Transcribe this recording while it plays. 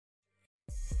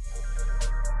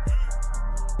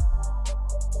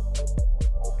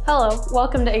Hello,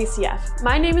 welcome to ACF.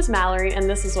 My name is Mallory and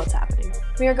this is what's happening.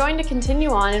 We are going to continue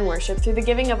on in worship through the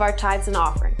giving of our tithes and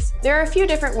offerings. There are a few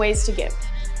different ways to give.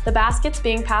 The baskets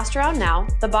being passed around now,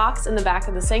 the box in the back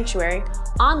of the sanctuary,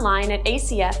 online at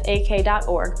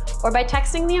acfak.org, or by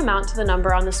texting the amount to the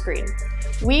number on the screen.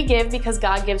 We give because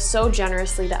God gives so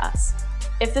generously to us.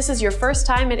 If this is your first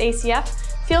time at ACF,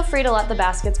 feel free to let the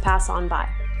baskets pass on by.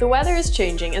 The weather is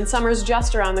changing and summer's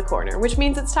just around the corner, which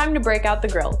means it's time to break out the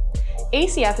grill.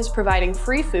 ACF is providing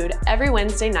free food every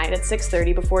Wednesday night at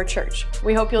 6:30 before church.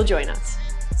 We hope you'll join us.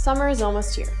 Summer is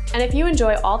almost here, and if you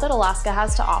enjoy all that Alaska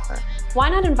has to offer, why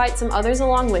not invite some others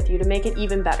along with you to make it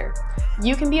even better?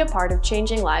 You can be a part of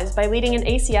changing lives by leading an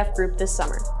ACF group this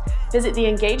summer. Visit the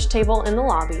Engage table in the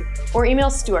lobby or email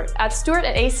Stuart at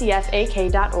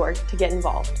stuart@acfak.org to get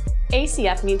involved.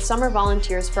 ACF needs summer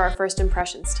volunteers for our First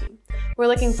Impressions team. We're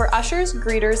looking for ushers,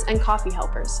 greeters, and coffee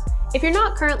helpers. If you're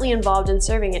not currently involved in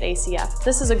serving at ACF,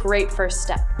 this is a great first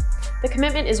step. The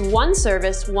commitment is one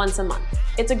service once a month.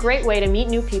 It's a great way to meet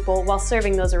new people while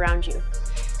serving those around you.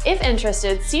 If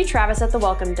interested, see Travis at the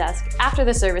welcome desk after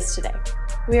the service today.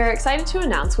 We are excited to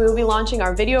announce we will be launching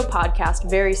our video podcast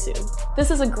very soon. This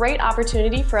is a great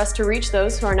opportunity for us to reach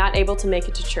those who are not able to make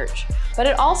it to church, but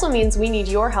it also means we need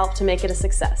your help to make it a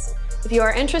success. If you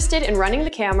are interested in running the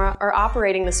camera or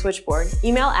operating the switchboard,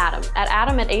 email Adam at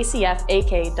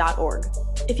acfak.org.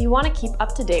 If you want to keep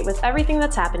up to date with everything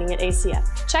that's happening at ACF,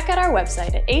 check out our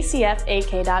website at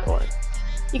acfak.org.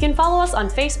 You can follow us on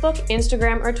Facebook,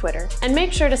 Instagram, or Twitter, and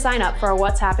make sure to sign up for our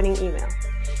What's Happening email.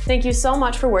 Thank you so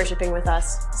much for worshiping with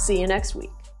us. See you next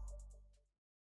week.